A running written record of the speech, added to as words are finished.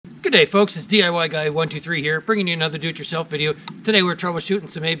Good day, folks. It's DIY Guy 123 here, bringing you another do-it-yourself video. Today we're troubleshooting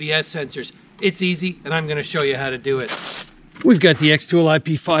some ABS sensors. It's easy, and I'm going to show you how to do it. We've got the XTOOL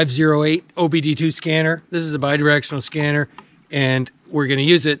IP508 OBD2 scanner. This is a bidirectional scanner, and we're going to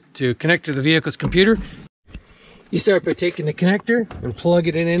use it to connect to the vehicle's computer. You start by taking the connector and plug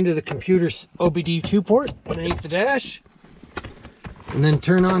it into the computer's OBD2 port underneath the dash, and then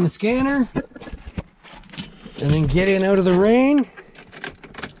turn on the scanner, and then get in out of the rain.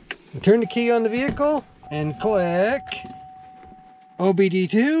 Turn the key on the vehicle and click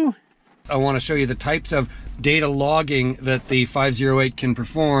OBD2. I want to show you the types of data logging that the 508 can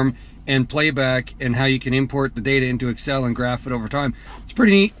perform and playback, and how you can import the data into Excel and graph it over time. It's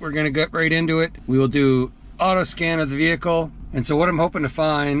pretty neat. We're going to get right into it. We will do auto scan of the vehicle. And so what I'm hoping to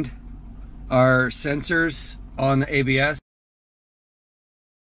find are sensors on the ABS.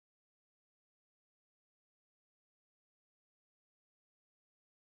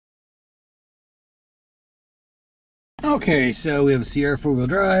 Okay, so we have a Sierra four-wheel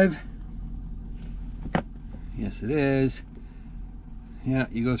drive. Yes, it is. Yeah,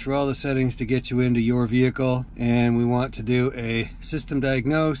 you go through all the settings to get you into your vehicle, and we want to do a system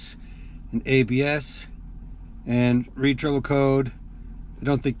diagnose, an ABS, and read trouble code. I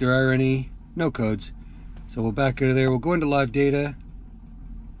don't think there are any no codes, so we'll back out of there. We'll go into live data.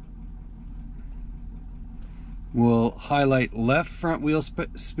 We'll highlight left front wheel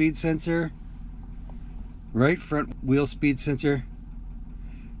speed sensor, right front wheel speed sensor.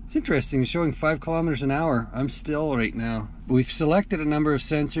 It's interesting, it's showing 5 kilometers an hour. I'm still right now. We've selected a number of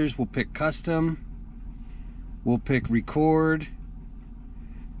sensors. We'll pick custom, we'll pick record,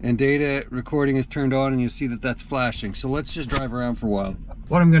 and data recording is turned on, and you'll see that that's flashing. So let's just drive around for a while.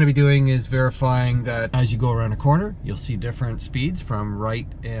 What I'm going to be doing is verifying that as you go around a corner, you'll see different speeds from right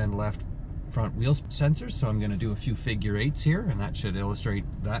and left front wheel sensors. So I'm going to do a few figure eights here, and that should illustrate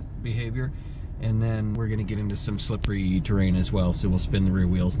that behavior. And then we're going to get into some slippery terrain as well, so we'll spin the rear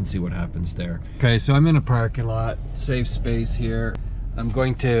wheels and see what happens there. Okay, so I'm in a parking lot, safe space here. I'm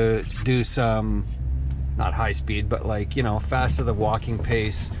going to do some, not high speed, but like, you know, faster than walking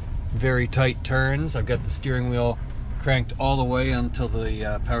pace, very tight turns. I've got the steering wheel cranked all the way until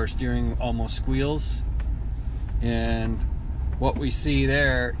the power steering almost squeals. And what we see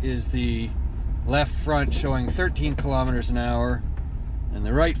there is the left front showing 13 kilometers an hour, and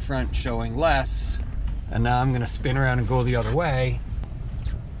the right front showing less. And now I'm going to spin around and go the other way.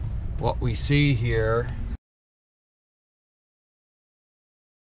 What we see here,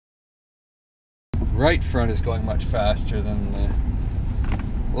 right front is going much faster than the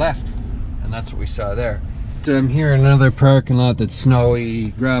left, and that's what we saw there. So I'm here in another parking lot that's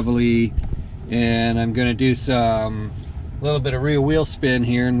snowy, gravelly, and I'm going to do some little bit of rear wheel spin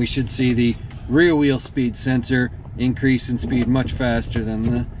here, and we should see the rear wheel speed sensor increase in speed much faster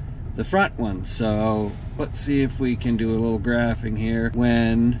than the front one. So let's see if we can do a little graphing here.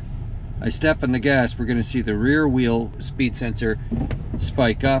 When I step on the gas, we're going to see the rear wheel speed sensor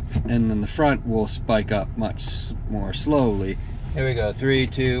spike up, and then the front will spike up much more slowly. Here we go, 3,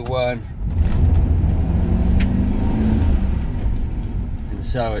 2, 1. And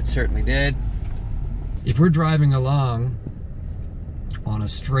so it certainly did. If we're driving along on a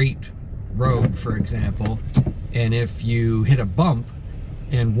straight road, for example, and if you hit a bump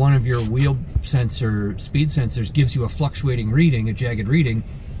and one of your wheel sensor speed sensors gives you a fluctuating reading, a jagged reading,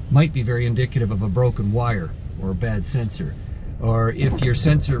 might be very indicative of a broken wire or a bad sensor. Or if your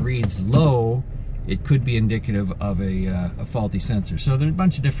sensor reads low, it could be indicative of a faulty sensor. So there's a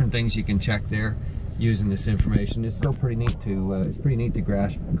bunch of different things you can check there using this information. It's still pretty neat to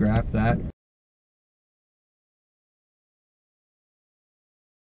graph that.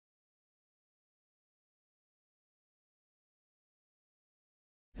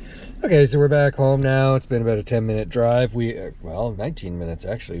 Okay, so we're back home now. It's been about a 10-minute drive. Well, 19 minutes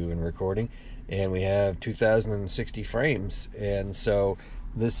actually we've been recording, and we have 2,060 frames. And so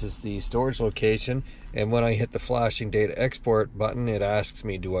this is the storage location, and when I hit the flashing data export button, it asks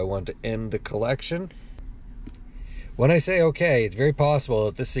me, do I want to end the collection? When I say okay, it's very possible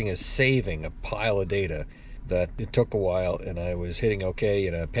that this thing is saving a pile of data that it took a while, and I was hitting okay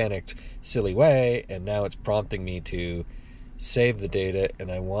in a panicked, silly way, and now it's prompting me to save the data.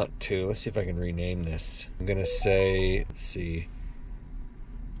 And I want to, let's see if I can rename this. I'm gonna say, let's see,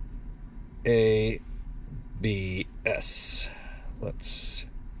 ABS. Let's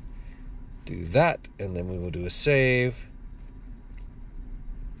do that, and then we will do a save,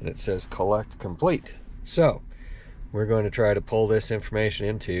 and it says collect complete. So we're going to try to pull this information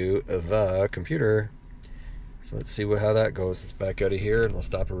into the computer. So let's see how that goes. Let's back out of here, and we'll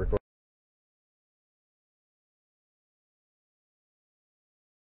stop the recording.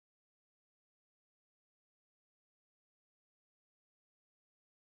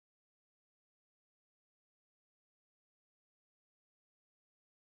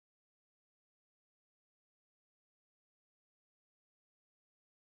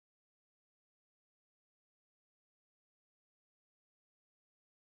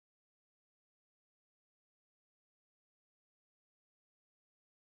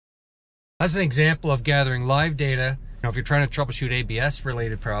 That's an example of gathering live data. Now, if you're trying to troubleshoot ABS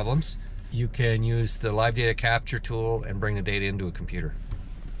related problems, you can use the live data capture tool and bring the data into a computer.